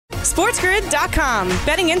SportsGrid.com.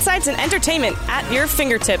 Betting insights and entertainment at your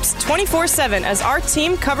fingertips 24/7 as our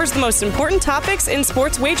team covers the most important topics in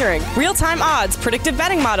sports wagering. Real-time odds, predictive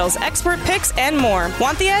betting models, expert picks, and more.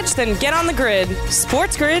 Want the edge? Then get on the grid.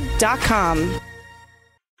 SportsGrid.com.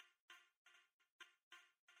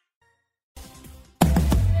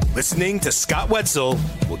 Listening to Scott Wetzel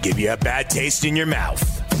will give you a bad taste in your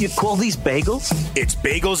mouth. You call these bagels? It's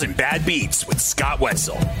Bagels and Bad Beats with Scott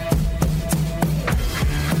Wetzel.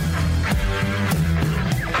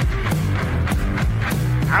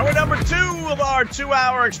 Hour number 2 of our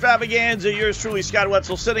 2-hour extravaganza. Yours truly, Scott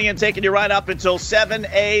Wetzel, sitting and taking you right up until 7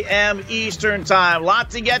 a.m. Eastern time. Lot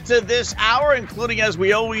to get to this hour, including, as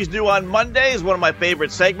we always do on Mondays, one of my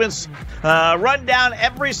favorite segments. Run down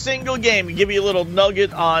every single game. Give you a little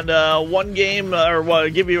nugget on one game, or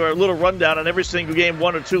give you a little rundown on every single game,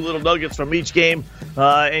 one or two little nuggets from each game,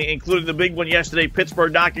 including the big one yesterday,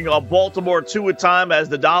 Pittsburgh knocking off Baltimore 2-time as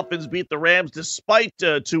the Dolphins beat the Rams despite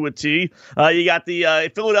 2-T. You got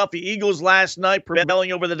the Philadelphia Eagles last night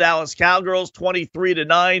prevailing over the Dallas Cowgirls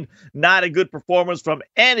 23-9. Not a good performance from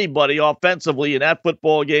anybody offensively in that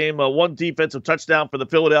football game. One defensive touchdown for the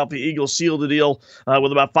Philadelphia Eagles sealed the deal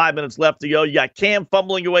with about 5 minutes left to go. You got Cam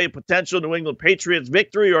fumbling away a potential New England Patriots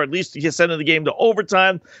victory, or at least sending the game to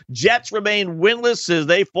overtime. Jets remain winless as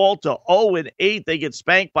they fall to 0-8. They get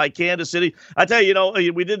spanked by Kansas City. I tell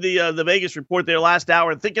you, we did the Vegas report there last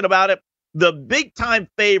hour, and thinking about it, the big-time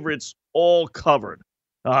favorites all covered.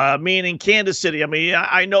 Meaning Kansas City. I mean,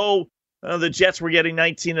 I know the Jets were getting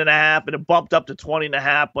 19.5 and it bumped up to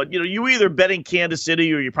 20.5, but, you either betting Kansas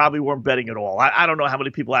City or you probably weren't betting at all. I don't know how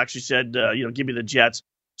many people actually said, give me the Jets.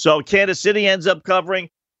 So Kansas City ends up covering.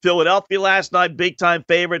 Philadelphia last night, big-time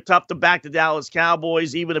favorite. Tough to back the Dallas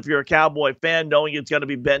Cowboys, even if you're a Cowboy fan, knowing it's going to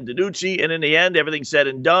be Ben DiNucci. And in the end, everything said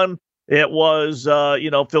and done, it was,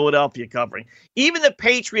 Philadelphia covering. Even the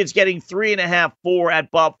Patriots getting 3.5, 4 at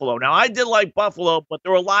Buffalo. Now, I did like Buffalo, but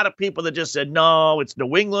there were a lot of people that just said, no, it's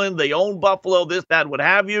New England. They own Buffalo, this, that, what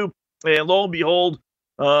have you. And lo and behold,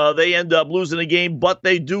 they end up losing the game, but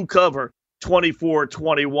they do cover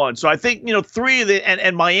 24-21. So I think, three of the,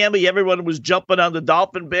 and Miami, everyone was jumping on the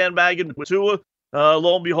Dolphin bandwagon with Tua.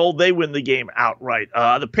 Lo and behold, they win the game outright.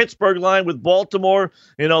 The Pittsburgh line with Baltimore,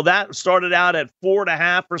 that started out at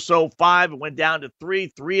 4.5 or so, 5. It went down to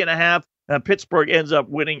 3.5. Pittsburgh ends up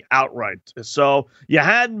winning outright. So you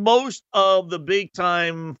had most of the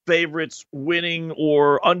big-time favorites winning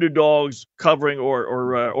or underdogs covering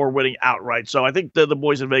or winning outright. So I think the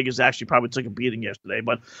boys in Vegas actually probably took a beating yesterday.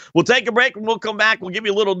 But we'll take a break and we'll come back. We'll give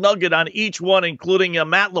you a little nugget on each one, including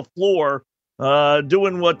Matt LaFleur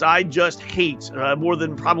doing what I just hate more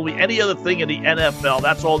than probably any other thing in the NFL.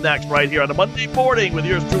 That's all next right here on a Monday morning with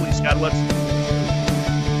yours truly, Scott Wetzel.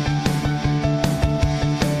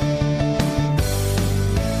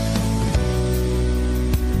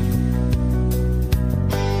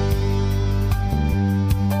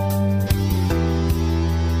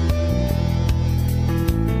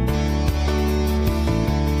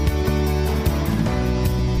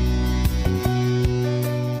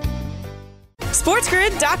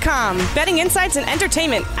 SportsGrid.com. Betting insights and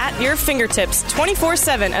entertainment at your fingertips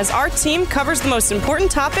 24/7 as our team covers the most important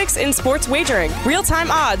topics in sports wagering. Real-time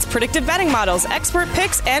odds, predictive betting models, expert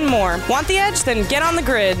picks, and more. Want the edge? Then get on the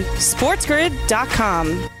grid.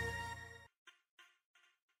 SportsGrid.com.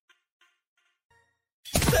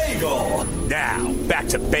 Bagel. Now, back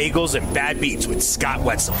to Bagels and Bad Beats with Scott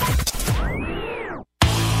Wetzel.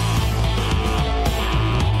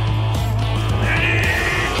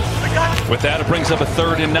 With that, it brings up a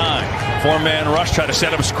 3rd and 9. 4-man rush, try to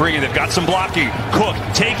set up a screen. They've got some blocking. Cook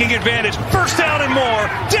taking advantage. First down and more.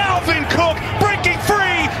 Dalvin Cook breaking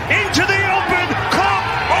free into the open. Cook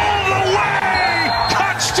all the way.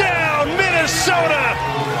 Touchdown, Minnesota.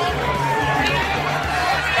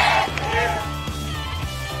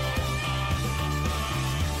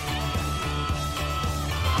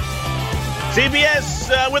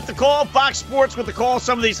 CBS with the call, Fox Sports with the call.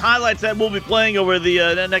 Some of these highlights that we'll be playing over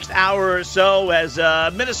the next hour or so as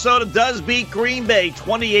Minnesota does beat Green Bay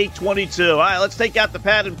 28-22. All right, let's take out the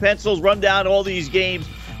pad and pencils, run down all these games.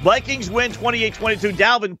 Vikings win 28-22.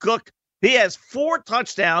 Dalvin Cook, he has 4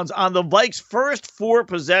 touchdowns on the Vikes' first 4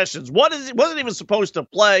 possessions. Wasn't even supposed to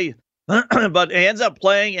play, but he ends up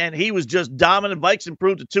playing, and he was just dominant. Vikes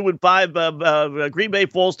improved to 2-5. Green Bay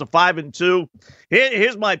falls to 5-2.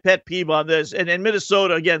 Here's my pet peeve on this. And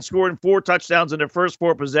Minnesota, again, scoring 4 touchdowns in their first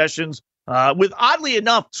 4 possessions. With, oddly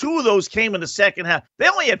enough, 2 of those came in the second half. They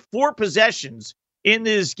only had 4 possessions in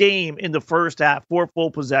this game in the first half, 4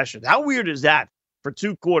 full possessions. How weird is that for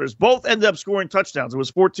 2 quarters? Both ended up scoring touchdowns. It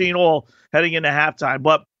was 14 all heading into halftime.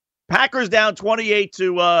 But Packers down 28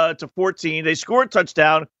 to 14. They scored a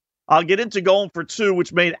touchdown. I'll get into going for two,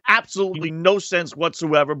 which made absolutely no sense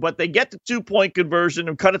whatsoever. But they get the 2-point conversion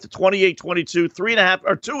and cut it to 28-22, 3.5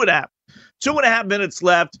 or 2.5. 2.5 minutes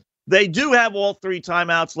left. They do have all 3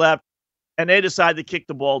 timeouts left, and they decide to kick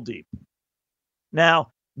the ball deep.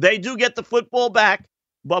 Now, they do get the football back,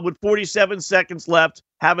 but with 47 seconds left,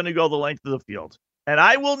 having to go the length of the field. And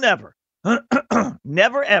I will never,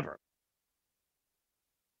 never, ever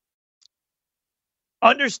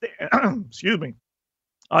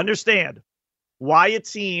understand why a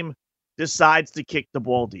team decides to kick the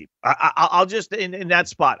ball deep. I'll just, in that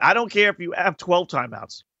spot, I don't care if you have 12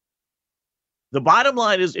 timeouts. The bottom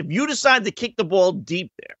line is, if you decide to kick the ball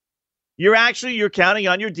deep there, you're counting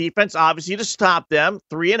on your defense, obviously, to stop them,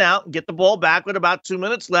 3 and out, and get the ball back with about 2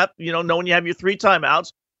 minutes left, knowing you have your 3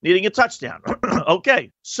 timeouts, needing a touchdown.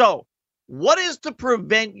 Okay, so what is to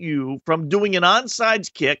prevent you from doing an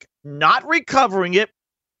onside kick, not recovering it,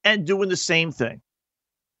 and doing the same thing?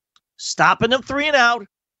 Stopping them 3 and out,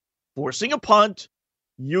 forcing a punt,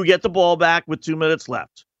 you get the ball back with 2 minutes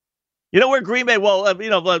left. You know where Green Bay, we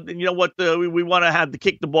want to have to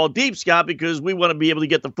kick the ball deep, Scott, because we want to be able to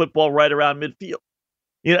get the football right around midfield,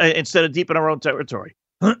 instead of deep in our own territory.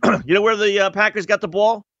 You know where the Packers got the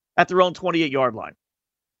ball? At their own 28-yard line.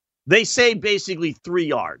 They saved basically 3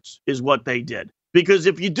 yards is what they did. Because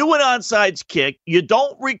if you do an onside kick, you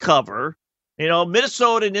don't recover.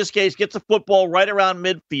 Minnesota, in this case, gets the football right around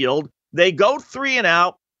midfield. They go 3 and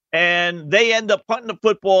out, and they end up punting the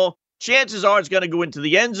football. Chances are it's going to go into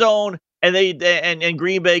the end zone, and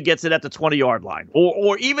Green Bay gets it at the 20-yard line.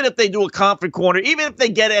 Or even if they do a confident corner, even if they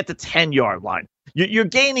get it at the 10-yard line, you're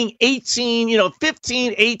gaining 18,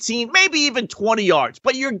 15, 18, maybe even 20 yards.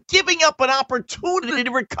 But you're giving up an opportunity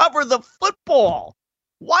to recover the football.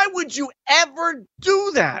 Why would you ever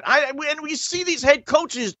do that? And we see these head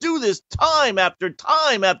coaches do this time after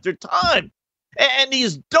time after time. And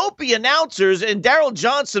these dopey announcers, and Daryl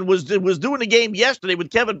Johnson was doing the game yesterday with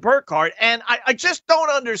Kevin Burkhardt, and I just don't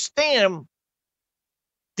understand.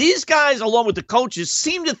 These guys, along with the coaches,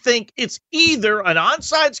 seem to think it's either an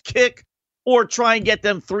onside kick or try and get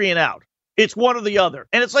them 3 and out. It's one or the other.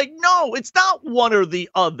 And it's like, no, it's not one or the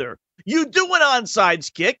other. You do an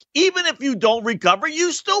onside kick, even if you don't recover,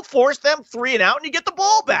 you still force them 3 and out, and you get the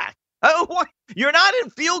ball back. You're not in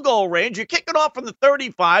field goal range. You're kicking off from the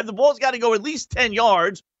 35. The ball's got to go at least 10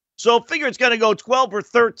 yards. So figure it's going to go 12 or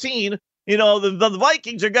 13. The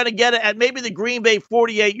Vikings are going to get it at maybe the Green Bay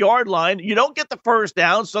 48-yard line. You don't get the first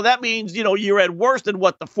down. So that means, you're at worst in the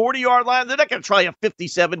 40-yard line. They're not going to try a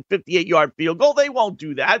 57, 58-yard field goal. They won't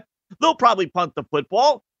do that. They'll probably punt the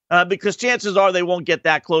football because chances are they won't get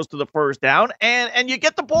that close to the first down. And you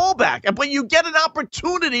get the ball back. But you get an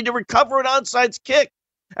opportunity to recover an onside kick.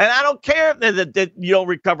 And I don't care that you don't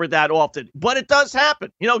recover that often, but it does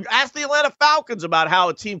happen. Ask the Atlanta Falcons about how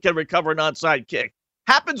a team can recover an onside kick.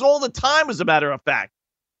 Happens all the time, as a matter of fact.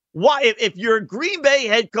 Why, if you're Green Bay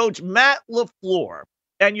head coach Matt LaFleur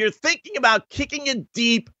and you're thinking about kicking it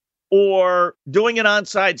deep or doing an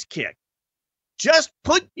onside kick, just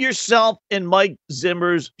put yourself in Mike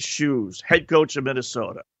Zimmer's shoes, head coach of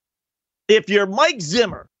Minnesota. If you're Mike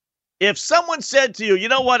Zimmer, if someone said to you, you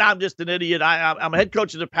know what, I'm just an idiot. I'm a head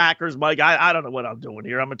coach of the Packers, Mike. I don't know what I'm doing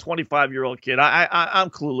here. I'm a 25-year-old kid. I'm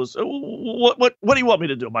clueless. What do you want me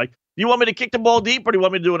to do, Mike? Do you want me to kick the ball deep, or do you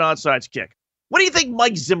want me to do an onside kick? What do you think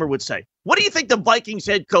Mike Zimmer would say? What do you think the Vikings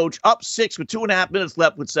head coach, up 6 with 2.5 minutes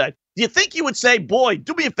left, would say? Do you think he would say, boy,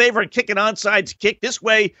 do me a favor and kick an onside kick? This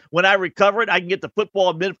way, when I recover it, I can get the football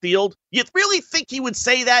in midfield. You really think he would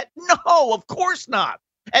say that? No, of course not.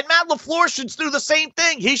 And Matt LaFleur should do the same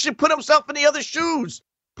thing. He should put himself in the other shoes.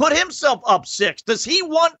 Put himself up 6. Does he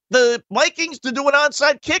want the Vikings to do an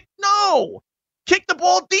onside kick? No. Kick the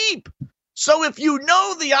ball deep. So if you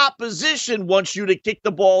know the opposition wants you to kick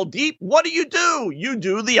the ball deep, what do? You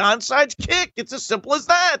do the onside kick. It's as simple as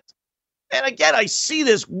that. And again, I see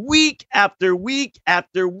this week after week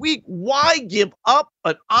after week. Why give up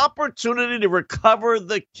an opportunity to recover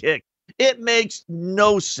the kick? It makes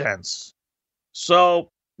no sense. So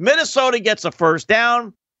Minnesota gets a first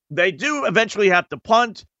down. They do eventually have to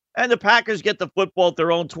punt, and the Packers get the football at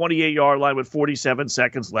their own 28-yard line with 47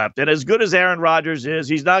 seconds left. And as good as Aaron Rodgers is,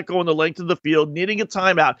 he's not going the length of the field, needing a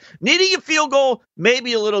timeout. Needing a field goal,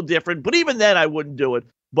 maybe a little different, but even then I wouldn't do it.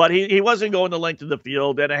 But he wasn't going the length of the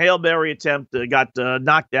field, and a Hail Mary attempt got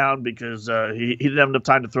knocked down because he didn't have enough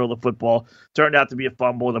time to throw the football. Turned out to be a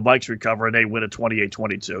fumble, and the Vikes recover, and they win at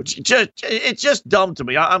 28-22. It's just dumb to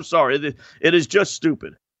me. I'm sorry. It is just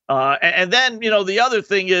stupid. And then, the other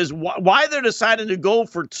thing is why they're deciding to go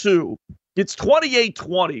for 2. It's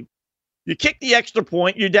 28-20. You kick the extra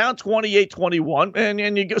point, you're down 28-21,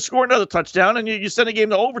 and you score another touchdown, and you send a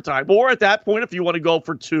game to overtime. Or at that point, if you want to go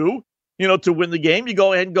for two, to win the game, you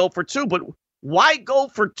go ahead and go for two. But why go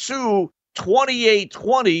for two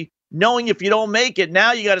 28-20, knowing if you don't make it,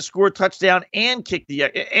 now you got to score a touchdown and get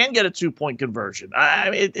a 2-point conversion?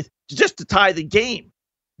 I mean, it's just to tie the game.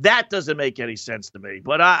 That doesn't make any sense to me.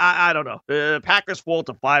 But I don't know. Packers fall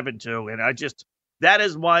to 5-2, and that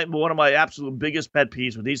is one of my absolute biggest pet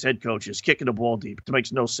peeves with these head coaches, kicking the ball deep. It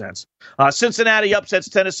makes no sense. Cincinnati upsets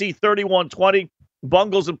Tennessee 31-20.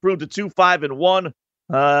 Bungles improved to 2-5-1.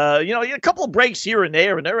 A couple of breaks here and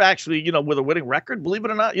there, and they're actually, with a winning record, believe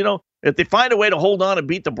it or not. If they find a way to hold on and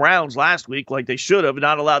beat the Browns last week like they should have,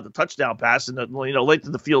 not allowed the touchdown pass and late to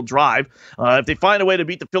the field drive, if they find a way to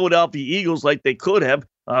beat the Philadelphia Eagles like they could have,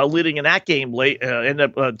 leading in that game late, end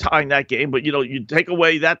up tying that game. But, you take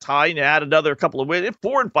away that tie and add another couple of wins.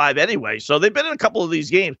 They're 4-5 anyway, so they've been in a couple of these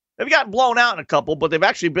games. They've gotten blown out in a couple, but they've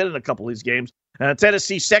actually been in a couple of these games.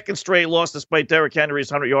 Tennessee's second straight loss despite Derrick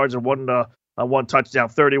Henry's 100 yards and one touchdown,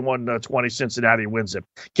 31-20. Cincinnati wins it.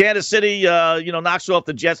 Kansas City, knocks off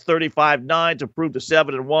the Jets 35-9 to improve to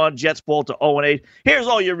 7-1. Jets fall to 0-8. Here's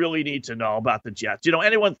all you really need to know about the Jets.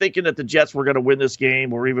 Anyone thinking that the Jets were going to win this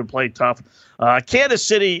game or even play tough? Kansas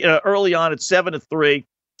City early on at 7-3,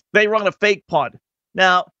 they run a fake punt.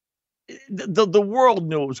 Now, the world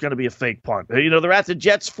knew it was going to be a fake punt. They're at the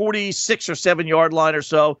Jets' 46 or 7 yard line or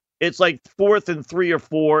so. It's like 4th and 3 or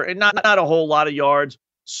 4, and not a whole lot of yards.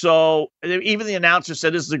 So even the announcer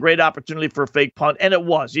said this is a great opportunity for a fake punt, and it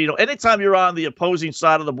was. Anytime you're on the opposing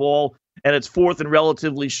side of the ball and it's 4th and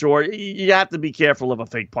relatively short, you have to be careful of a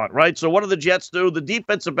fake punt, right? So what do the Jets do? The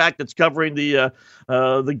defensive back that's covering the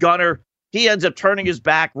gunner, he ends up turning his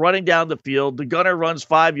back, running down the field. The gunner runs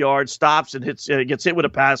 5 yards, stops, and gets hit with a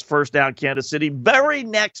pass. First down, Kansas City. Very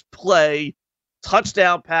next play,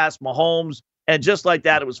 touchdown pass, Mahomes. And just like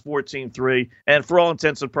that, it was 14-3. And for all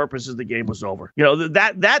intents and purposes, the game was over.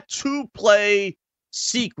 That two-play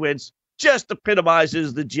sequence just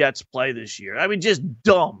epitomizes the Jets' play this year. I mean, just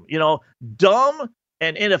dumb. Dumb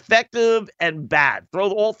and ineffective and bad.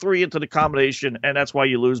 Throw all three into the combination, and that's why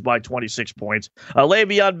you lose by 26 points.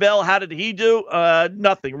 Le'Veon Bell, how did he do?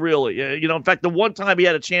 Nothing, really. In fact, the one time he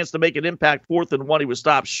had a chance to make an impact, 4th and 1, he was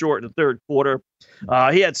stopped short in the third quarter.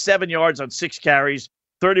 He had 7 yards on 6 carries.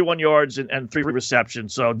 31 yards and 3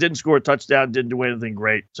 receptions. So didn't score a touchdown, didn't do anything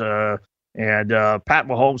great. And Pat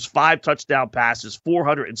Mahomes, 5 touchdown passes,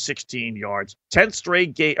 416 yards.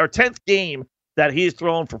 10th game that he's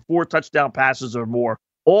thrown for 4 touchdown passes or more.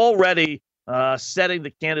 Already setting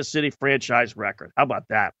the Kansas City franchise record. How about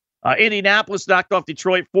that? Indianapolis knocked off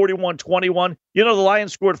Detroit 41-21. The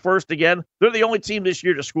Lions scored first again. They're the only team this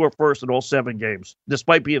year to score first in all 7 games,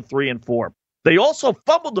 despite being 3-4. They also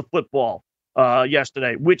fumbled the football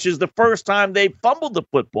yesterday, which is the first time they fumbled the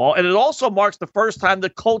football, and it also marks the first time the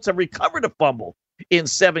Colts have recovered a fumble in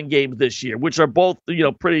 7 games this year, which are both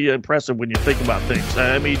pretty impressive when you think about things.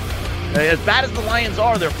 I mean, as bad as the Lions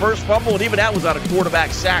are, their first fumble, and even that was on a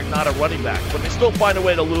quarterback sack, not a running back, but they still find a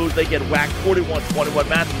way to lose. They get whacked 41-21.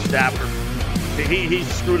 Matthew Stafford, he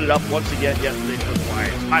screwed it up once again yesterday for the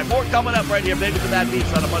Lions. All right, more coming up right here. Maybe the Mad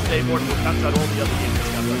Beats on a Monday morning. We'll touch on all the other games.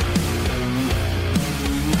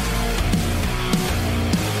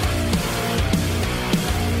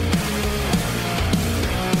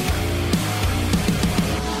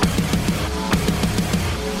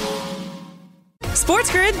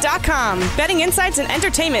 SportsGrid.com. Betting insights and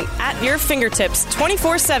entertainment at your fingertips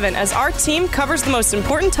 24/7 as our team covers the most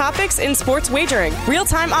important topics in sports wagering.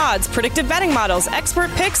 Real-time odds, predictive betting models, expert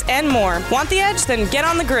picks, and more. Want the edge? Then get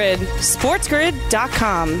on the grid.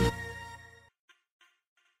 SportsGrid.com.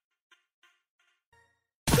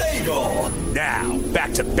 Bagel. Now,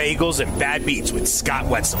 back to Bagels and Bad Beats with Scott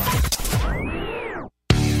Wetzel.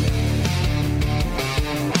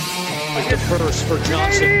 First for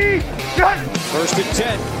Johnson. First and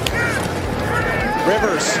 10.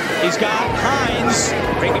 Rivers. He's got Hines.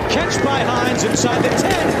 Make a catch by Hines inside the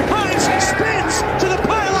 10. Hines spins to the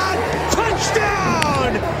pylon.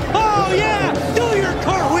 Touchdown! Oh, yeah! Do your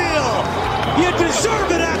cartwheel! You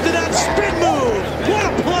deserve it after that spin move! What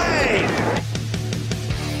a play!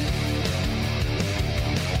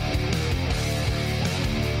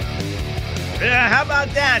 Yeah, how about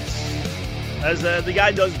that? As the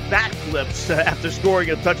guy does backflips after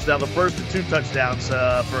scoring a touchdown, the first of 2 touchdowns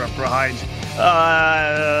for Hines.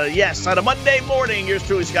 Yes, on a Monday morning, yours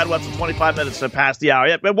truly, Scott Wetzel, 25 minutes past the hour.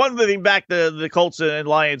 Yeah, but one thing back to the Colts and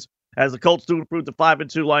Lions, as the Colts do improve to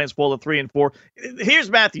 5-2, Lions fall to 3-4.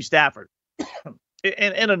 Here's Matthew Stafford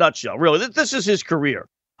in a nutshell, really. This is his career.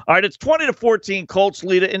 All right, it's 20-14, Colts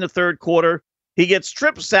lead it in the third quarter. He gets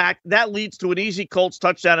strip sacked. That leads to an easy Colts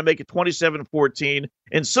touchdown to make it 27-14.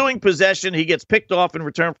 Ensuing possession, he gets picked off in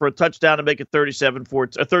return for a touchdown to make it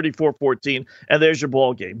 34-14, and there's your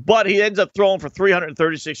ball game. But he ends up throwing for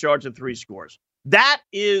 336 yards and 3 scores. That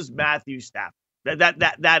is Matthew Stafford.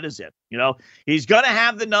 That is it. You know, he's going to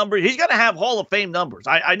have the number. He's going to have Hall of Fame numbers.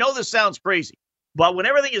 I know this sounds crazy, but when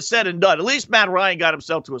everything is said and done, at least Matt Ryan got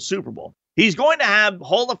himself to a Super Bowl. He's going to have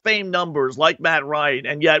Hall of Fame numbers like Matt Ryan,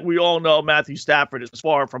 and yet we all know Matthew Stafford is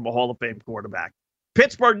far from a Hall of Fame quarterback.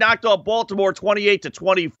 Pittsburgh knocked off Baltimore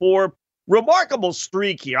 28-24. Remarkable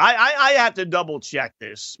streak here. I have to double-check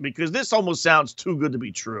this because this almost sounds too good to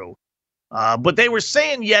be true. But they were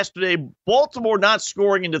saying yesterday Baltimore not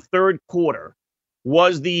scoring in the third quarter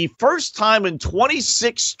was the first time in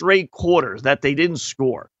 26 straight quarters that they didn't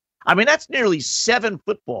score. I mean, that's nearly 7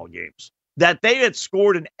 football games that they had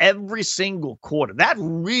scored in every single quarter. That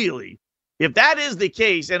really, if that is the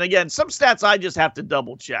case, and again, some stats I just have to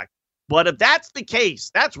double check, but if that's the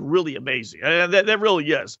case, that's really amazing. That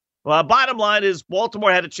really is. Bottom line is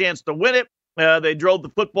Baltimore had a chance to win it. They drove the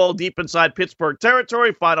football deep inside Pittsburgh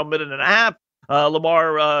territory, final minute and a half.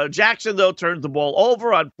 Lamar Jackson, though, turns the ball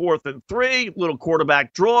over on 4th and 3. Little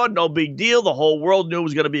quarterback draw, no big deal. The whole world knew it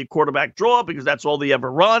was going to be a quarterback draw because that's all they ever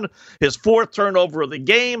run. His 4th turnover of the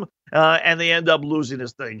game, and they end up losing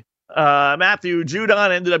this thing. Matthew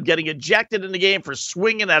Judon ended up getting ejected in the game for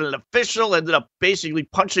swinging at an official, ended up basically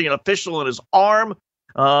punching an official in his arm.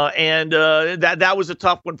 That was a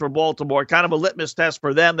tough one for Baltimore. Kind of a litmus test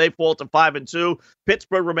for them. They fall to 5-2.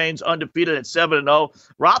 Pittsburgh remains undefeated at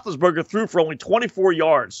 7-0. Roethlisberger threw for only 24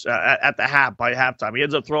 yards at the half by halftime. He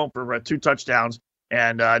ends up throwing for 2 touchdowns.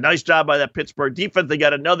 And nice job by that Pittsburgh defense. They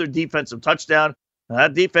got another defensive touchdown.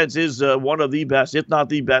 That defense is one of the best, if not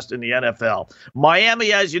the best, in the NFL.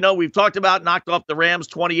 Miami, as you know, we've talked about, knocked off the Rams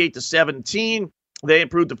 28-17. They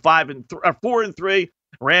improved to 4-3.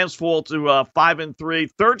 Rams fall to 5-3.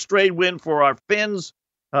 Third straight win for our Finns.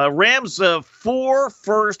 Rams 4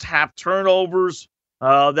 first-half turnovers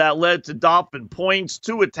that led to Dolphin points.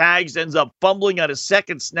 Tua Tags ends up fumbling on his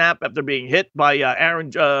second snap after being hit by Aaron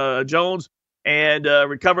Jones and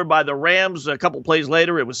recovered by the Rams. A couple plays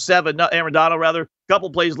later, it was Aaron Donald, rather. A couple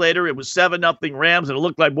plays later, it was 7-0 Rams, and it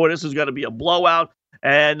looked like, boy, this is going to be a blowout.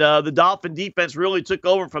 And the Dolphin defense really took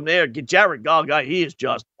over from there. Jared Goff, guy, he is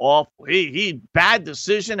just awful. He bad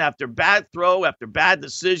decision after bad throw after bad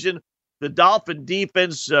decision. The Dolphin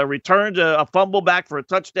defense returned a fumble back for a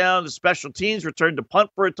touchdown. The special teams returned to punt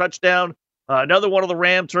for a touchdown. Another one of the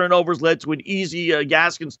Ram turnovers led to an easy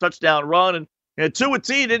Gaskins touchdown run. And Tua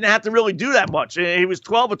T didn't have to really do that much. He was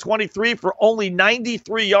 12 of 23 for only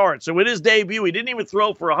 93 yards. So in his debut, he didn't even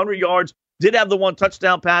throw for 100 yards. Did have the 1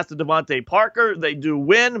 touchdown pass to Devontae Parker. They do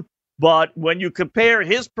win. But when you compare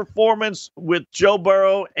his performance with Joe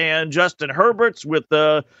Burrow and Justin Herbert's with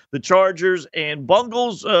the Chargers and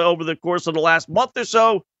Bungles over the course of the last month or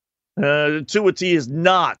so, Tua T is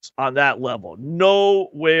not on that level.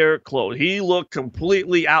 Nowhere close. He looked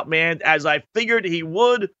completely outmanned, as I figured he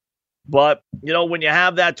would. But, you know, when you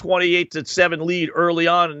have that 28-7 lead early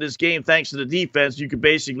on in this game, thanks to the defense, you could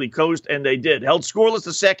basically coast, and they did. Held scoreless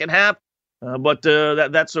the second half. But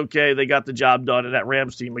that's okay. They got the job done, and that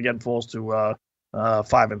Rams team, again, falls to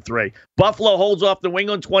 5-3. Buffalo holds off New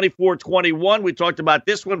England 24-21. We talked about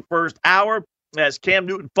this one first hour as Cam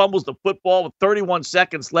Newton fumbles the football with 31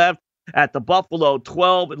 seconds left at the Buffalo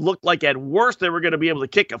 12. It looked like at worst they were going to be able to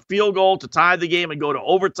kick a field goal to tie the game and go to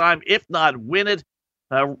overtime, if not win it.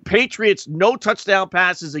 Patriots, no touchdown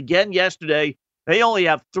passes again yesterday. They only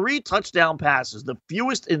have 3 touchdown passes, the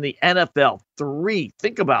fewest in the NFL. 3.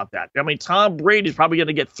 Think about that. I mean, Tom Brady's probably going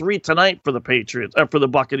to get 3 tonight for the Patriots, for the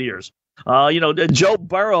Buccaneers. Joe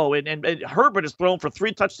Burrow and Herbert has thrown for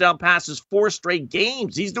 3 touchdown passes 4 straight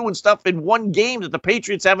games. He's doing stuff in one game that the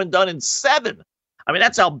Patriots haven't done in 7. I mean,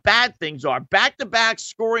 that's how bad things are. Back-to-back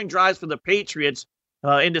scoring drives for the Patriots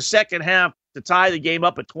in the second half to tie the game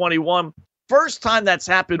up at 21. First time that's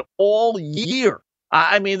happened all year.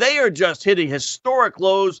 I mean, they are just hitting historic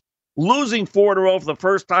lows, losing 4 in a row for the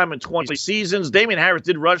first time in 20 seasons. Damian Harris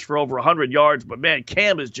did rush for over 100 yards, but, man,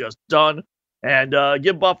 Cam is just done. And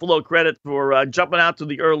give Buffalo credit for jumping out to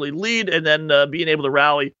the early lead and then being able to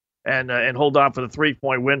rally and hold on for the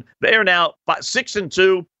 3-point win. They are now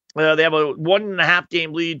 6-2. They have a 1.5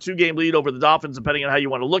 game lead, 2-game lead over the Dolphins, depending on how you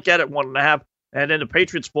want to look at it, 1.5. And then the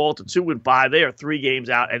Patriots fall to 2-5. They are 3 games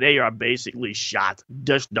out, and they are basically shot.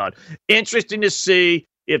 Just done. Interesting to see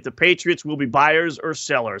if the Patriots will be buyers or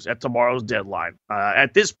sellers at tomorrow's deadline.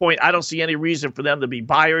 At this point, I don't see any reason for them to be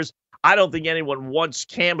buyers. I don't think anyone wants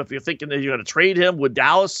Cam if you're thinking that you're going to trade him with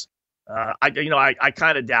Dallas. I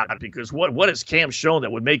kind of doubt it because what has Cam shown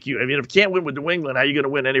that would make you? I mean, if you can't win with New England, how are you going to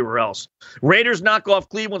win anywhere else? Raiders knock off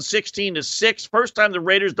Cleveland 16-6. First time the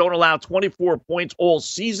Raiders don't allow 24 points all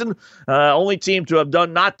season. Only team to have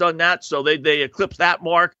not done that, so they eclipse that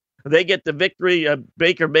mark. They get the victory.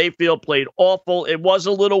 Baker Mayfield played awful. It was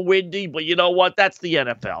a little windy, but you know what? That's the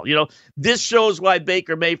NFL. This shows why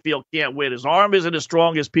Baker Mayfield can't win. His arm isn't as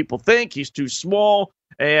strong as people think. He's too small.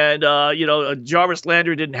 And, Jarvis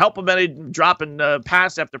Landry didn't help him any, dropping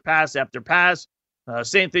pass after pass after pass.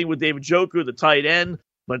 Same thing with David Njoku, the tight end.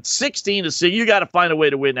 But 16-6, you got to find a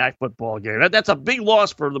way to win that football game. That's a big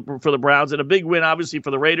loss for the Browns and a big win, obviously,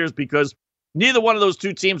 for the Raiders because neither one of those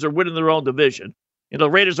two teams are winning their own division. The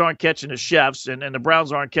Raiders aren't catching the Chiefs, and the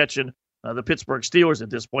Browns aren't catching the Pittsburgh Steelers at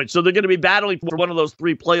this point. So they're going to be battling for one of those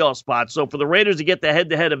 3 playoff spots. So for the Raiders to get the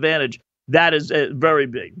head-to-head advantage, that is very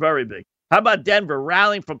big, very big. How about Denver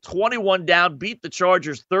rallying from 21 down, beat the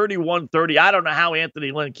Chargers 31-30? I don't know how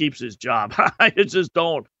Anthony Lynn keeps his job. I just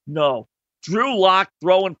don't know. Drew Lock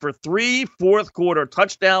throwing for 3 fourth-quarter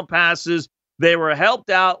touchdown passes. They were helped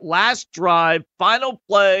out last drive, final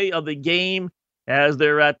play of the game as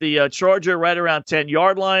they're at the Charger right around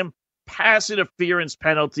 10-yard line. Pass interference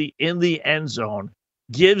penalty in the end zone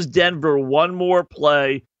gives Denver one more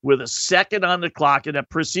play with a second on the clock, and that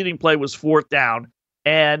preceding play was 4th down.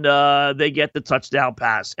 And they get the touchdown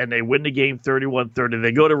pass, and they win the game 31-30.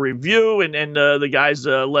 They go to review, and the guy's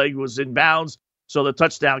leg was in bounds, so the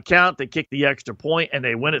touchdown count. They kick the extra point, and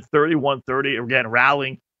they win it 31-30, again,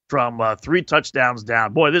 rallying from 3 touchdowns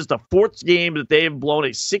down. Boy, this is the 4th game that they have blown a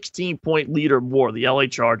 16-point lead or more, the LA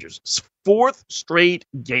Chargers. 4th straight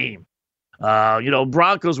game.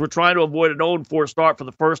 Broncos were trying to avoid an 0-4 start for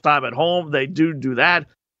the first time at home. They do that.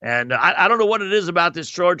 And I don't know what it is about this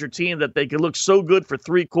Charger team that they can look so good for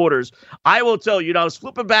 3 quarters. I will tell you, I was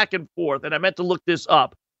flipping back and forth, and I meant to look this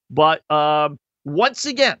up. But once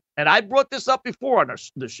again, and I brought this up before on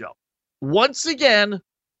the show, once again,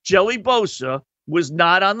 Joey Bosa was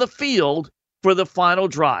not on the field for the final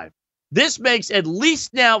drive. This makes at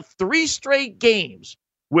least now 3 straight games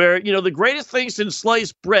where, the greatest thing since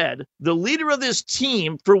sliced bread, the leader of this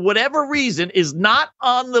team, for whatever reason, is not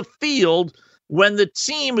on the field when the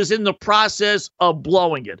team is in the process of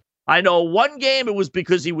blowing it. I know one game it was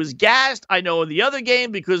because he was gassed. I know in the other game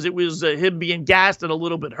because it was him being gassed and a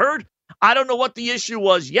little bit hurt. I don't know what the issue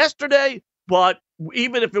was yesterday, but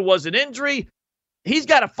even if it was an injury, he's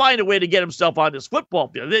got to find a way to get himself on this football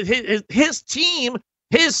field. His team,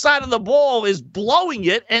 his side of the ball is blowing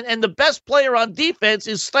it, and the best player on defense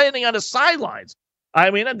is standing on the sidelines.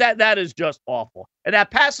 I mean, that is just awful. And that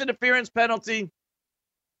pass interference penalty,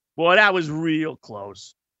 boy, that was real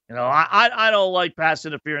close. I don't like pass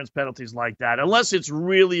interference penalties like that unless it's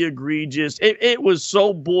really egregious. It was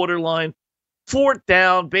so borderline. 4th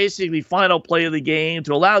down, basically final play of the game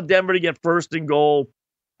to allow Denver to get 1st and goal.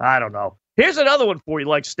 I don't know. Here's another one for you,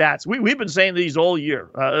 like stats. We've been saying these all year,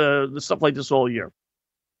 stuff like this all year.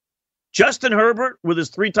 Justin Herbert, with his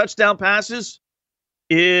 3 touchdown passes,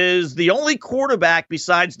 is the only quarterback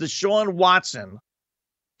besides Deshaun Watson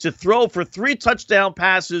to throw for 3 touchdown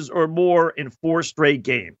passes or more in 4 straight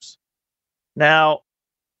games. Now,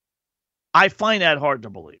 I find that hard to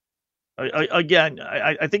believe.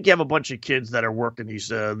 I think you have a bunch of kids that are working these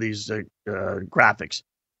graphics.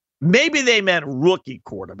 Maybe they meant rookie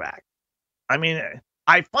quarterback. I mean,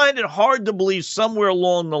 I find it hard to believe somewhere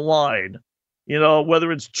along the line,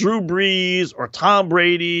 whether it's Drew Brees or Tom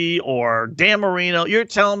Brady or Dan Marino, you're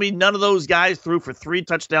telling me none of those guys threw for 3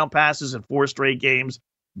 touchdown passes in 4 straight games.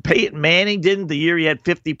 Peyton Manning didn't the year he had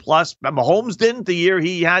 50+. Mahomes didn't the year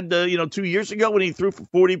he had, 2 years ago when he threw for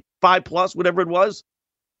 45+, whatever it was.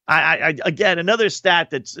 Again, another stat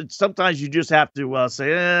that sometimes you just have to say,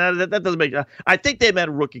 that doesn't make sense. I think they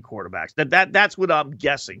meant rookie quarterbacks. That's what I'm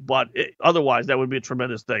guessing. But otherwise, that would be a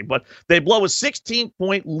tremendous thing. But they blow a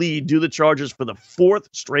 16-point lead to the Chargers for the 4th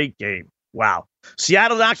straight game. Wow.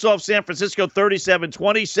 Seattle knocks off San Francisco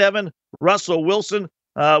 37-27. Russell Wilson,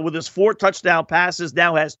 with his 4 touchdown passes,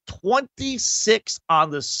 now has 26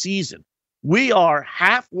 on the season. We are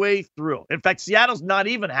halfway through. In fact, Seattle's not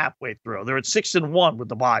even halfway through. They're at 6-1 with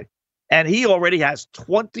the bye. And he already has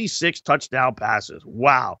 26 touchdown passes.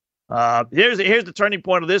 Wow. Here's the turning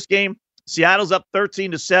point of this game. Seattle's up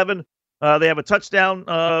 13-7. They have a touchdown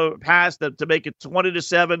pass to make it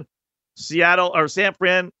 20-7. San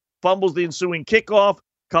Fran fumbles the ensuing kickoff.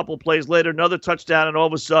 A couple plays later, another touchdown, and all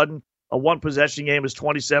of a sudden, a 1-possession game is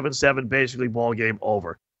 27-7, basically ball game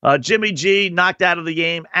over. Jimmy G knocked out of the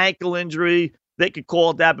game, ankle injury. They could call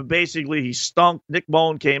it that, but basically he stunk. Nick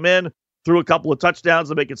Moan came in, threw a couple of touchdowns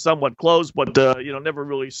to make it somewhat close, but never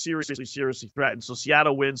really seriously threatened. So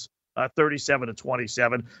Seattle wins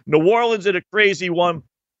 37-27. New Orleans in a crazy one.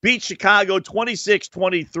 Beat Chicago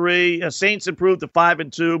 26-23. Saints improved to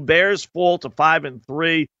 5-2. Bears fall to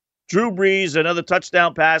 5-3. Drew Brees, another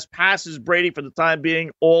touchdown pass, passes Brady for the time being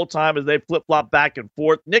all time as they flip-flop back and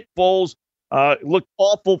forth. Nick Foles looked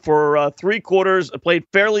awful for 3 quarters, played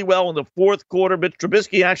fairly well in the 4th quarter. But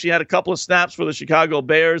Trubisky actually had a couple of snaps for the Chicago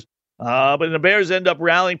Bears. But the Bears end up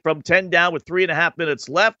rallying from 10 down with 3.5 minutes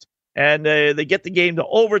left. And they get the game to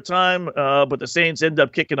overtime, but the Saints end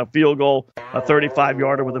up kicking a field goal, a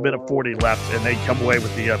 35-yarder with a minute 40 left, and they come away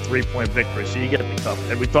with the 3-point victory. So you get the cover.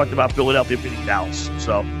 And we talked about Philadelphia beating Dallas.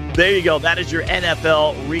 So there you go. That is your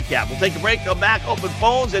NFL recap. We'll take a break, come back, open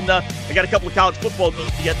phones, and I got a couple of college football news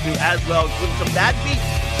to get to as well, including some bad beats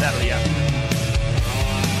Saturday afternoon.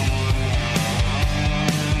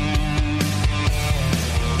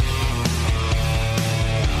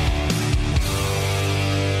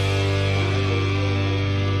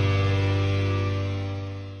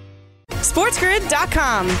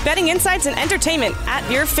 SportsGrid.com. Betting insights and entertainment at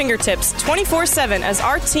your fingertips 24/7 as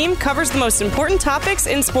our team covers the most important topics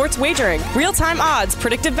in sports wagering. Real-time odds,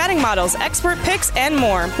 predictive betting models, expert picks, and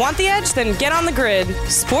more. Want the edge? Then get on the grid.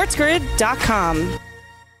 SportsGrid.com.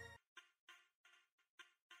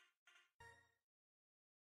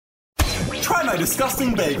 Try my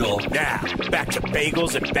disgusting bagel. Now, back to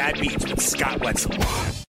Bagels and Bad Beats with Scott Wetzel.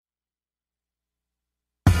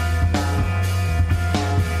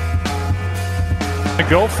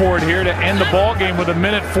 Go for it here to end the ball game with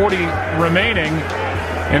 1:40 remaining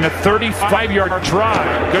in a 35-yard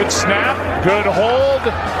try. Good snap, good hold,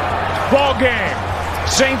 ball game.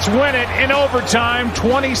 Saints win it in overtime,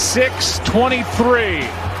 26-23.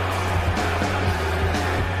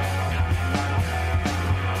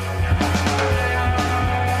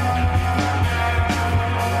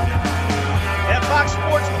 And Fox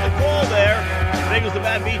Sports with the call there. Bengals the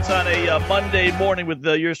Bad Beats on a Monday morning with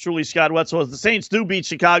yours truly, Scott Wetzel. As the Saints do beat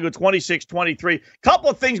Chicago 26-23. Couple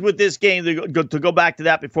of things with this game to go back to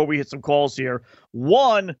that before we hit some calls here.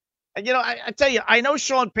 One, I tell you, I know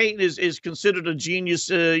Sean Payton is considered a genius,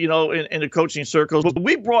 in the coaching circles, but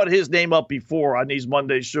we brought his name up before on these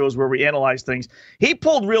Monday shows where we analyze things. He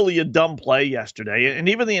pulled really a dumb play yesterday, and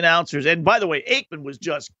even the announcers. And by the way, Aikman was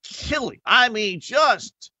just killing.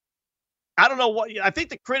 I don't know what. I think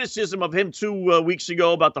the criticism of him 2 weeks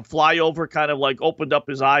ago about the flyover kind of like opened up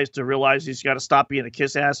his eyes to realize he's got to stop being a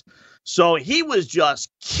kiss ass. So he was just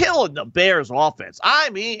killing the Bears offense.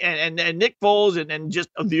 And Nick Foles and just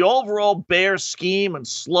the overall Bears scheme and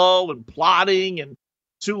slow and plotting and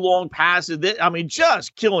 2 long passes.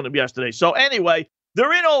 Just killing them yesterday. So anyway,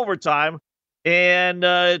 they're in overtime and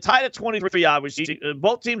tied at 23. Obviously,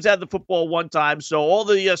 both teams had the football one time. So all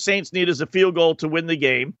the Saints need is a field goal to win the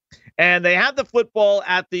game. And they have the football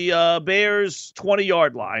at the Bears'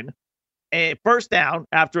 20-yard line, and first down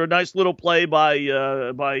after a nice little play by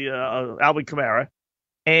Alvin Kamara.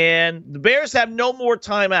 And the Bears have no more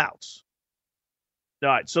timeouts. All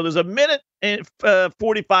right, so there's a minute and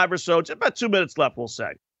 45 or so, just about 2 minutes left, we'll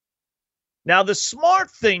say. Now, the smart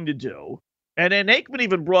thing to do, and Aikman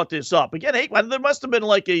even brought this up. Again, there must have been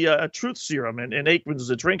like a truth serum in Aikman's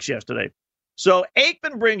drinks yesterday. So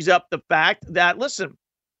Aikman brings up the fact that, listen,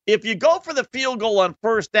 if you go for the field goal on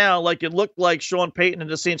first down, like it looked like Sean Payton and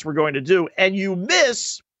the Saints were going to do, and you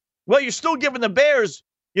miss, well, you're still giving the Bears,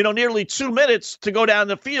 nearly 2 minutes to go down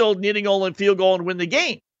the field, needing only a field goal and win the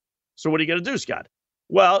game. So what are you going to do, Scott?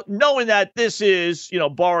 Well, knowing that this is,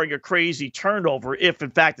 barring a crazy turnover, if in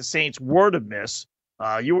fact the Saints were to miss,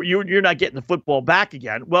 you're not getting the football back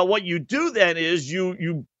again. Well, what you do then is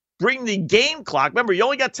you bring the game clock. Remember, you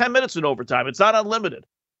only got 10 minutes in overtime. It's not unlimited.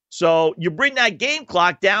 So you bring that game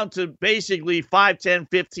clock down to basically 5, 10,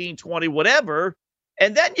 15, 20, whatever,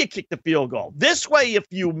 and then you kick the field goal. This way, if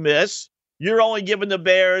you miss, you're only giving the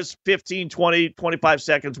Bears 15, 20, 25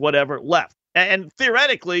 seconds, whatever, left. And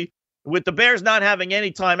theoretically, with the Bears not having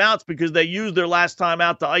any timeouts because they used their last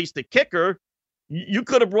timeout to ice the kicker, you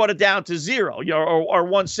could have brought it down to 0 or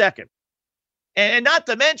 1 second. And not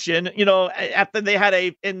to mention, after they had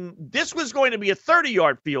and this was going to be a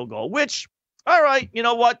 30-yard field goal, which, all right, you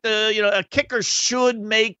know what? A kicker should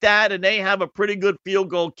make that, and they have a pretty good field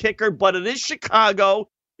goal kicker, but it is Chicago.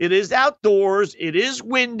 It is outdoors. It is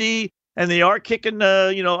windy, and they are kicking,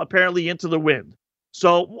 apparently into the wind.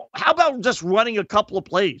 So how about just running a couple of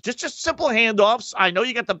plays? Just simple handoffs. I know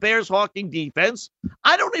you got the Bears hawking defense.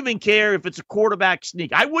 I don't even care if it's a quarterback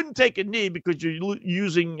sneak. I wouldn't take a knee because you're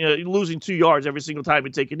losing 2 yards every single time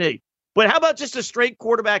you take a knee. But how about just a straight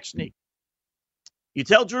quarterback sneak? You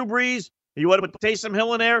tell Drew Brees, you want to put Taysom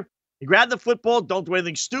Hill in there? You grab the football, don't do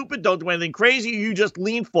anything stupid, don't do anything crazy. You just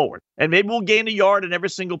lean forward, and maybe we'll gain a yard in every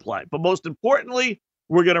single play. But most importantly,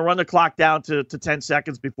 we're going to run the clock down to 10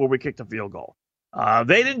 seconds before we kick the field goal.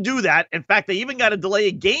 They didn't do that. In fact, they even got a delay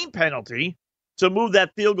of game penalty to move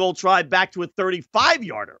that field goal try back to a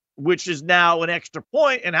 35-yarder, which is now an extra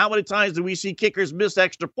point. And how many times do we see kickers miss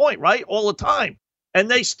extra point, right? All the time. And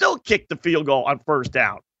they still kicked the field goal on first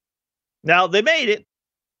down. Now, they made it,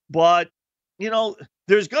 but,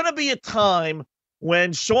 there's going to be a time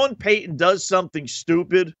when Sean Payton does something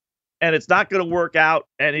stupid and it's not going to work out,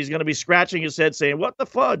 and he's going to be scratching his head saying, what the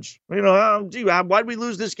fudge? Why'd we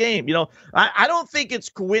lose this game? I don't think it's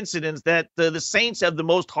coincidence that the Saints have the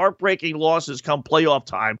most heartbreaking losses come playoff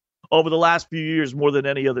time over the last few years more than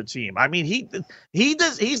any other team. I mean,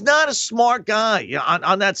 he's not a smart guy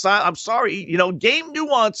on that side. I'm sorry. Game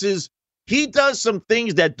nuances, he does some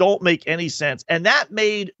things that don't make any sense, and that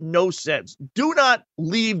made no sense. Do not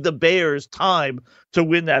leave the Bears time to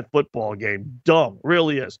win that football game. Dumb,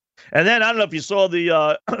 really is. And then, I don't know if you saw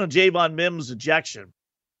the Javon Mims ejection.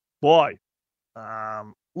 Boy,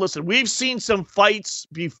 listen, we've seen some fights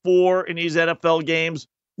before in these NFL games,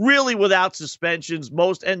 really without suspensions.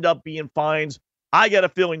 Most end up being fines. I got a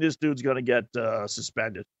feeling this dude's going to get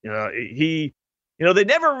suspended. They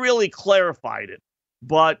never really clarified it,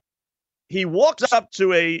 but he walks up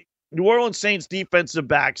to a New Orleans Saints defensive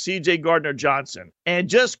back, C.J. Gardner-Johnson, and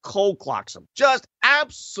just cold clocks him. Just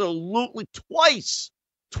absolutely twice.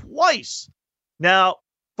 Now,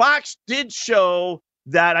 Fox did show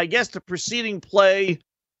that, I guess, the preceding play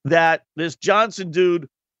that this Johnson dude,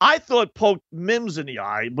 I thought poked Mims in the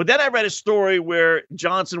eye, but then I read a story where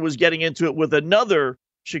Johnson was getting into it with another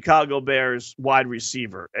Chicago Bears wide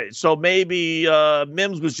receiver. So maybe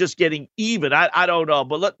Mims was just getting even. I don't know.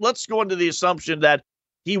 But let's go into the assumption that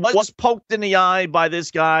he was poked in the eye by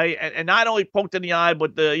this guy. And not only poked in the eye,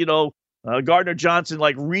 but Gardner Johnson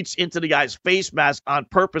reached into the guy's face mask on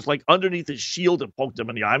purpose, underneath his shield, and poked him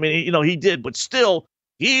in the eye. I mean, he did. But still,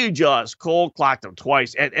 he just cold clocked him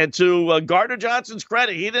twice. And to Gardner Johnson's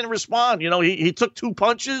credit, he didn't respond. He took 2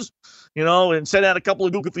 punches, and sent out a couple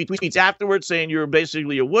of goofy tweets afterwards saying you're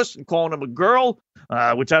basically a wuss and calling him a girl,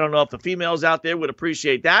 which I don't know if the females out there would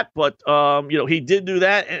appreciate that. But, he did do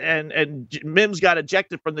that, and Mims got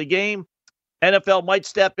ejected from the game. NFL might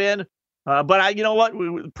step in. But you know what?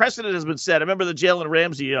 Precedent has been set. I remember the Jalen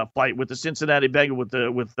Ramsey fight with the Cincinnati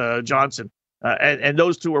Bengals with Johnson. And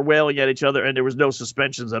those two were wailing at each other, and there was no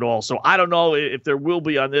suspensions at all. So I don't know if there will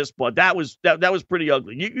be on this, but that was pretty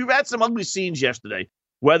ugly. You've had some ugly scenes yesterday,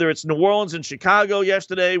 whether it's New Orleans and Chicago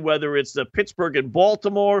yesterday, whether it's the Pittsburgh and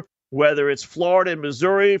Baltimore, whether it's Florida and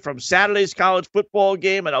Missouri from Saturday's college football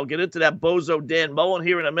game, and I'll get into that bozo Dan Mullen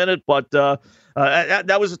here in a minute, but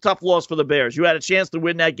that was a tough loss for the Bears. You had a chance to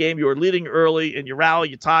win that game. You were leading early, and you rally,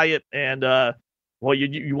 you tie it, and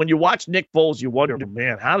when you watch Nick Foles, you wonder,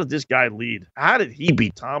 man, how did this guy lead? How did he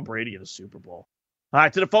beat Tom Brady in the Super Bowl? All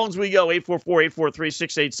right, to the phones we go,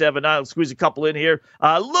 844-843-6879. Let's squeeze a couple in here.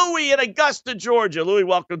 Louis in Augusta, Georgia. Louis,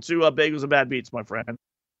 welcome to Bagels and Bad Beats, my friend.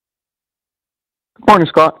 Good morning,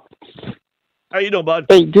 Scott. How you doing, bud?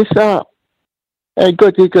 Hey, hey,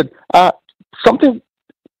 good. Something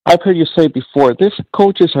I've heard you say before, these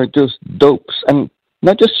coaches are just dopes, and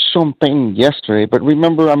not just Sean Payton yesterday, but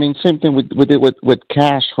remember, same thing with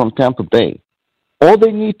Cash from Tampa Bay. All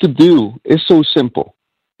they need to do is so simple,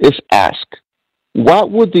 is ask,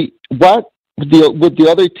 what would the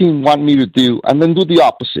other team want me to do, and then do the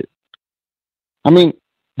opposite.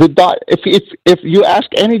 If you ask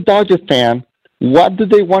any Dodger fan, what do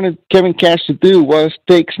they want Kevin Cash to do, was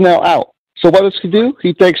take Snell out. So what does he do?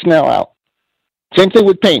 He takes Snell out. Same thing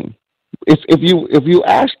with Payton. If you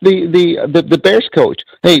ask the Bears coach,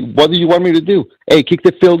 hey, what do you want me to do? Hey, kick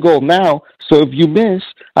the field goal now, so if you miss,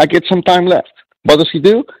 I get some time left. What does he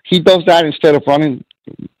do? He does that instead of running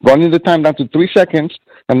the time down to 3 seconds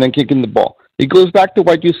and then kicking the ball. It goes back to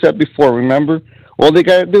what you said before, remember? All they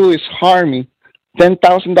got to do is hire me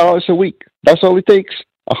 $10,000 a week. That's all it takes,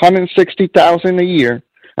 $160,000 a year,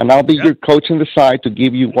 and I'll be your coach on the side to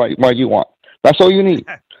give you what you want. That's all you need.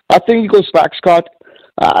 I think it goes back, Scott.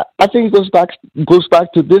 I think it goes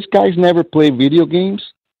back to this guy's never played video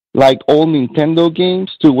games, like old Nintendo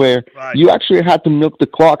games, to where you actually had to milk the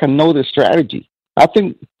clock and know the strategy. I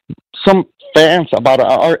think some fans about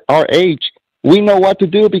our age, we know what to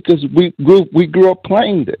do because we grew up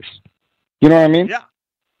playing this. You know what I mean? Yeah.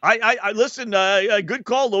 I listen, good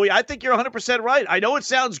call, Louis. I think you're 100% right. I know it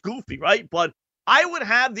sounds goofy, right? But I would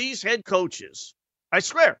have these head coaches, I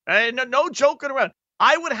swear, no joking around.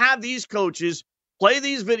 I would have these coaches play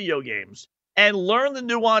these video games and learn the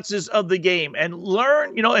nuances of the game and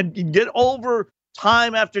learn, and get over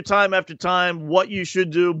time after time after time what you should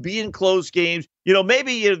do, be in close games.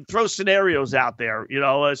 Maybe you throw scenarios out there,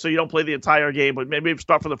 so you don't play the entire game, but maybe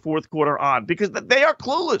start from the fourth quarter on, because they are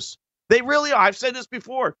clueless. They really are. I've said this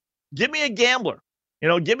before. Give me a gambler.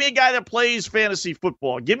 Give me a guy that plays fantasy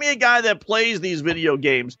football. Give me a guy that plays these video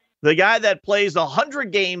games. The guy that plays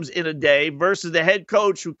 100 games in a day versus the head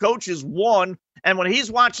coach who coaches one. And when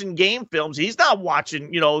he's watching game films, he's not watching,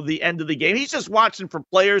 the end of the game. He's just watching for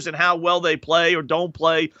players and how well they play or don't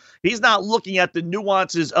play. He's not looking at the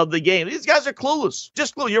nuances of the game. These guys are clueless.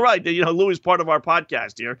 Just clueless. You're right. Louis is part of our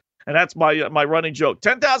podcast here. And that's my running joke.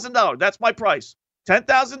 $10,000. That's my price.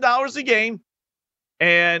 $10,000 a game.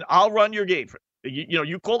 And I'll run your game.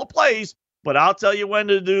 You call the plays, but I'll tell you when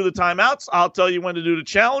to do the timeouts. I'll tell you when to do the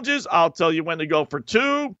challenges. I'll tell you when to go for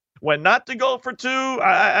two, when not to go for two.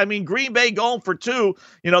 I mean, Green Bay going for two,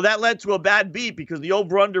 that led to a bad beat because the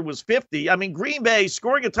over-under was 50. I mean, Green Bay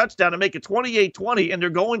scoring a touchdown to make it 28-20, and they're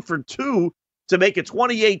going for two to make it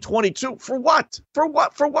 28-22. For what? For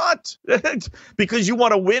what? Because you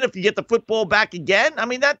want to win if you get the football back again? I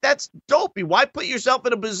mean, that's dopey. Why put yourself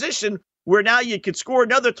in a position where now you could score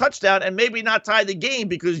another touchdown and maybe not tie the game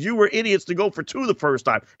because you were idiots to go for two the first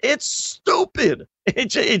time? It's stupid.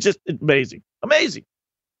 It's just amazing. Amazing.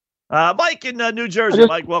 Mike in New Jersey.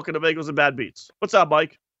 Mike, welcome to Bagels and Bad Beats. What's up,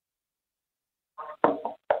 Mike? Yo,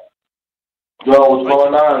 what's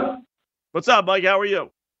going on? What's up, Mike? How are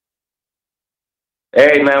you?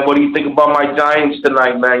 Hey, man, what do you think about my Giants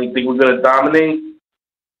tonight, man? You think we're going to dominate?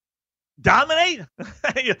 Dominate?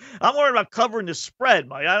 I'm worried about covering the spread,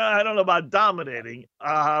 Mike. I don't know about dominating.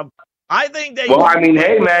 I think they... Well, I mean,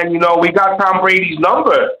 hey, man, we got Tom Brady's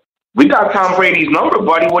number.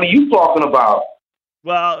 Buddy. What are you talking about?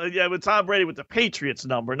 Well, yeah, with Tom Brady with the Patriots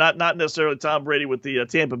number, not necessarily Tom Brady with the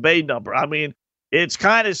Tampa Bay number. I mean, it's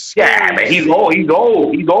kind of scary. Yeah, man, he's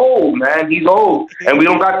old, man. He's old. And we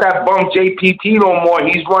don't got that bum JPP no more.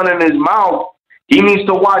 He's running his mouth. He needs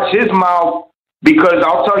to watch his mouth. Because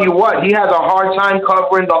I'll tell you what, he has a hard time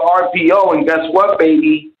covering the RPO, and guess what,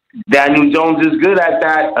 baby? Daniel Jones is good at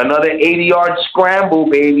that. Another 80-yard scramble,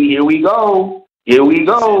 baby. Here we go.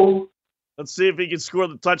 Let's see if he can score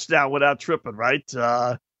the touchdown without tripping, right?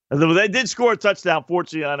 They did score a touchdown,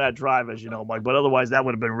 fortunately, on that drive, as you know, Mike. But otherwise, that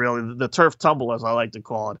would have been really the turf tumble, as I like to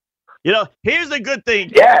call it. Here's the good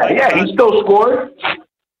thing. Yeah, he still scored.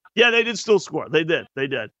 Yeah, they did still score. They did.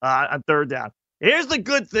 On third down. Here's the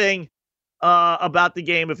good thing about the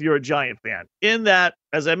game if you're a Giant fan, in that,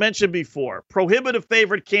 as I mentioned before, prohibitive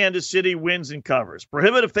favorite Kansas City wins and covers.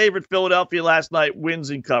 Prohibitive favorite Philadelphia last night wins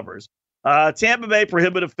and covers. Tampa Bay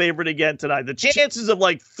prohibitive favorite again tonight. The chances of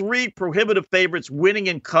like three prohibitive favorites winning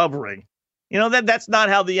and covering, that's not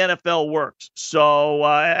how the NFL works. So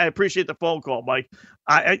I appreciate the phone call, Mike.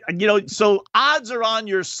 So odds are on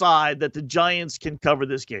your side that the Giants can cover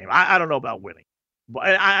this game. I don't know about winning,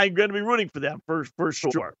 but I'm going to be rooting for them for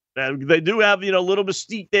sure. They do have, a little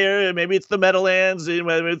mystique there. Maybe it's the Meadowlands,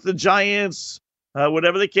 maybe it's the Giants,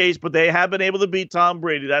 whatever the case. But they have been able to beat Tom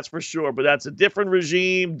Brady, that's for sure. But that's a different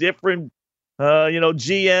regime, different,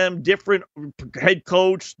 GM, different head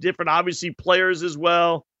coach, different, obviously, players as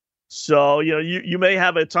well. So, you may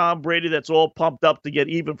have a Tom Brady that's all pumped up to get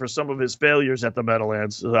even for some of his failures at the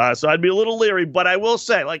Meadowlands. So I'd be a little leery. But I will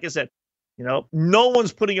say, like I said, no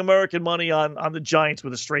one's putting American money on the Giants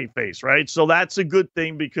with a straight face, right? So that's a good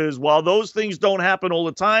thing, because while those things don't happen all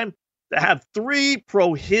the time, to have three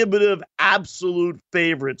prohibitive absolute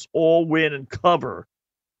favorites all win and cover,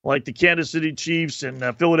 like the Kansas City Chiefs and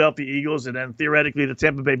Philadelphia Eagles, and then theoretically the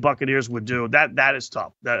Tampa Bay Buccaneers would do, that is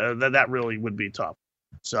tough. That really would be tough.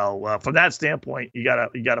 So from that standpoint, you got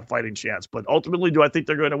a fighting chance. But ultimately, do I think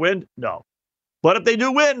they're going to win? No. But if they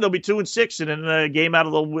do win, they'll be 2-6 and in a game out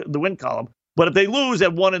of the win column. But if they lose at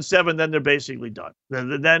 1-7, then they're basically done.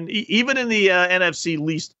 Then even in the NFC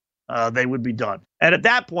least, they would be done. And at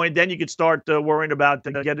that point, then you could start worrying about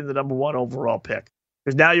getting the number one overall pick.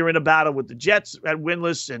 Because now you're in a battle with the Jets at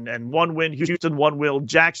winless and one win, Houston, one win,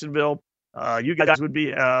 Jacksonville. You guys would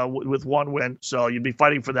be with one win. So you'd be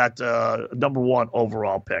fighting for that number one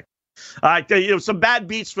overall pick. Some bad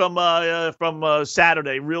beats from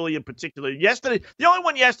Saturday, really in particular. Yesterday, the only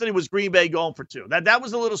one yesterday was Green Bay going for two. That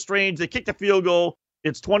was a little strange. They kicked a field goal.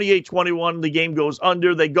 It's 28-21. The game goes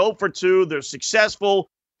under. They go for two. They're successful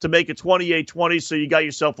to make it 28-20. So you got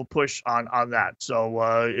yourself a push on that. So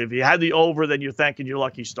if you had the over, then you're thanking your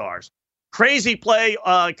lucky stars. Crazy play,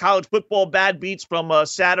 college football bad beats from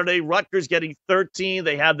Saturday. Rutgers getting 13.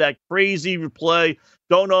 They have that crazy replay.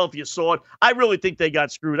 Don't know if you saw it. I really think they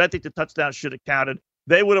got screwed. I think the touchdown should have counted.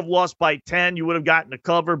 They would have lost by 10. You would have gotten a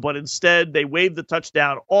cover, but instead they waved the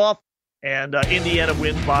touchdown off. And Indiana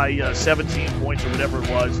wins by 17 points or whatever it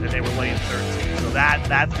was, and they were laying 13. So that's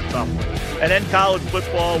the tough one. And then college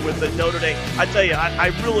football with the Notre Dame. I tell you, I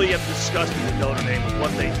really am disgusted with Notre Dame with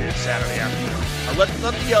what they did Saturday afternoon. Let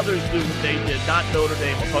the others do what they did, not Notre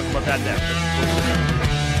Dame. We'll talk about that next.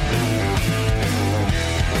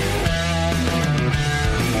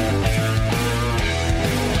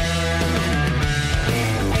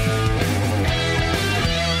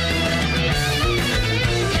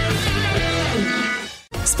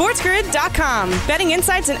 SportsGrid.com. Betting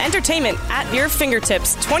insights and entertainment at your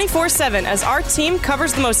fingertips 24/7 as our team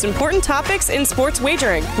covers the most important topics in sports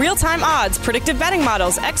wagering. Real-time odds, predictive betting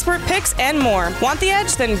models, expert picks, and more. Want the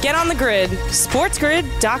edge? Then get on the grid.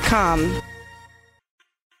 SportsGrid.com.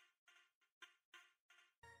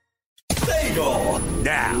 Bagel.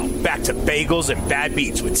 Now, back to Bagels and Bad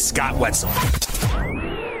Beats with Scott Wetzel.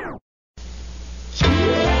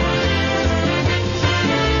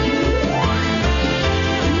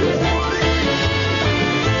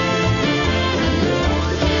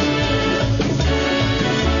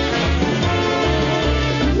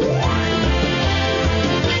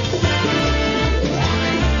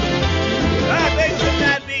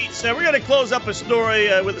 Now, we're going to close up a story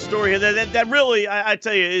with a story here that really, I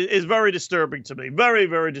tell you, is very disturbing to me. Very,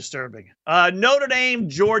 very disturbing. Notre Dame,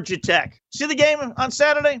 Georgia Tech. See the game on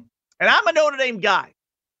Saturday? And I'm a Notre Dame guy.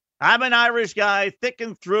 I'm an Irish guy, thick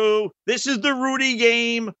and through. This is the Rudy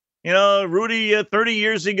game. You know, Rudy 30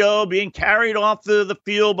 years ago being carried off the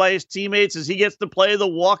field by his teammates as he gets to play the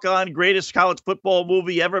walk-on greatest college football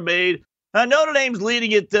movie ever made. Notre Dame's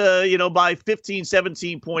leading it, by 15,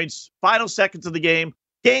 17 points. Final seconds of the game.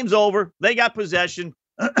 Game's over. They got possession.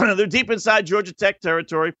 They're deep inside Georgia Tech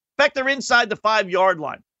territory. In fact, they're inside the 5-yard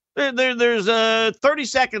line. There's 30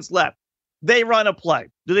 seconds left. They run a play.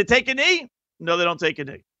 Do they take a knee? No, they don't take a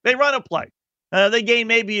knee. They run a play. They gain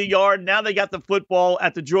maybe a yard. Now they got the football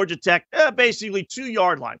at the Georgia Tech, basically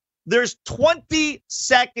 2-yard line. There's 20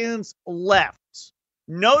 seconds left.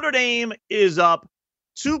 Notre Dame is up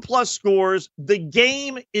 2+ scores. The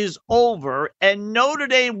game is over. And Notre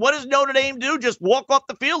Dame, what does Notre Dame do? Just walk off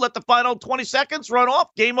the field, let the final 20 seconds run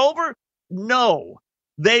off? Game over? No.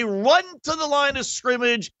 They run to the line of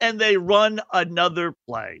scrimmage and they run another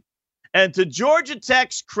play. And to Georgia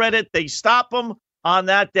Tech's credit, they stop them on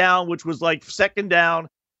that down, which was like second down,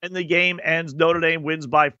 and the game ends. Notre Dame wins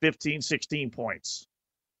by 15, 16 points.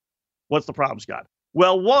 What's the problem, Scott?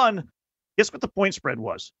 Well, one, guess what the point spread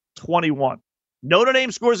was? 21. Notre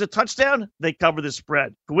Dame scores a touchdown, they cover the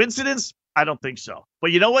spread. Coincidence? I don't think so.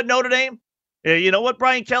 But you know what, Notre Dame? You know what,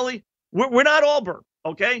 Brian Kelly? We're not Auburn,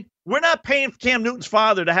 okay? We're not paying Cam Newton's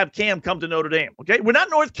father to have Cam come to Notre Dame, okay? We're not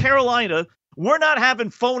North Carolina. We're not having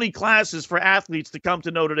phony classes for athletes to come to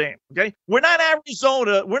Notre Dame, okay? We're not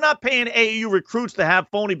Arizona. We're not paying AAU recruits to have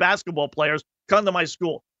phony basketball players come to my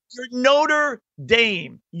school. You're Notre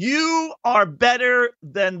Dame. You are better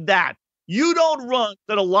than that. You don't run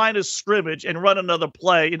to the line of scrimmage and run another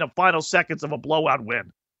play in the final seconds of a blowout win.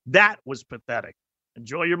 That was pathetic.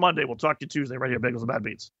 Enjoy your Monday. We'll talk to you Tuesday right here at Bagels and Bad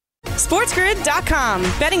Beats. SportsGrid.com.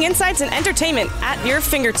 Betting insights and entertainment at your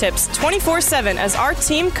fingertips 24/7 as our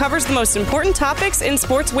team covers the most important topics in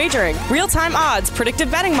sports wagering. Real-time odds, predictive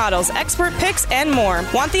betting models, expert picks, and more.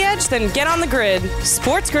 Want the edge? Then get on the grid.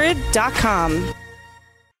 SportsGrid.com.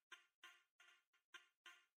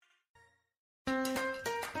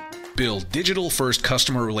 Build digital-first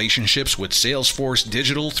customer relationships with Salesforce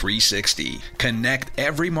Digital 360. Connect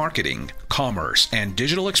every marketing, commerce, and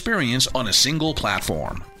digital experience on a single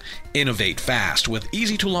platform. Innovate fast with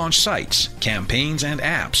easy-to-launch sites, campaigns, and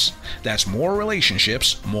apps. That's more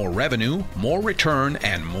relationships, more revenue, more return,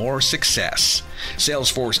 and more success.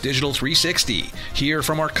 Salesforce Digital 360. Hear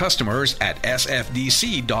from our customers at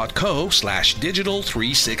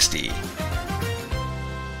sfdc.co/digital360.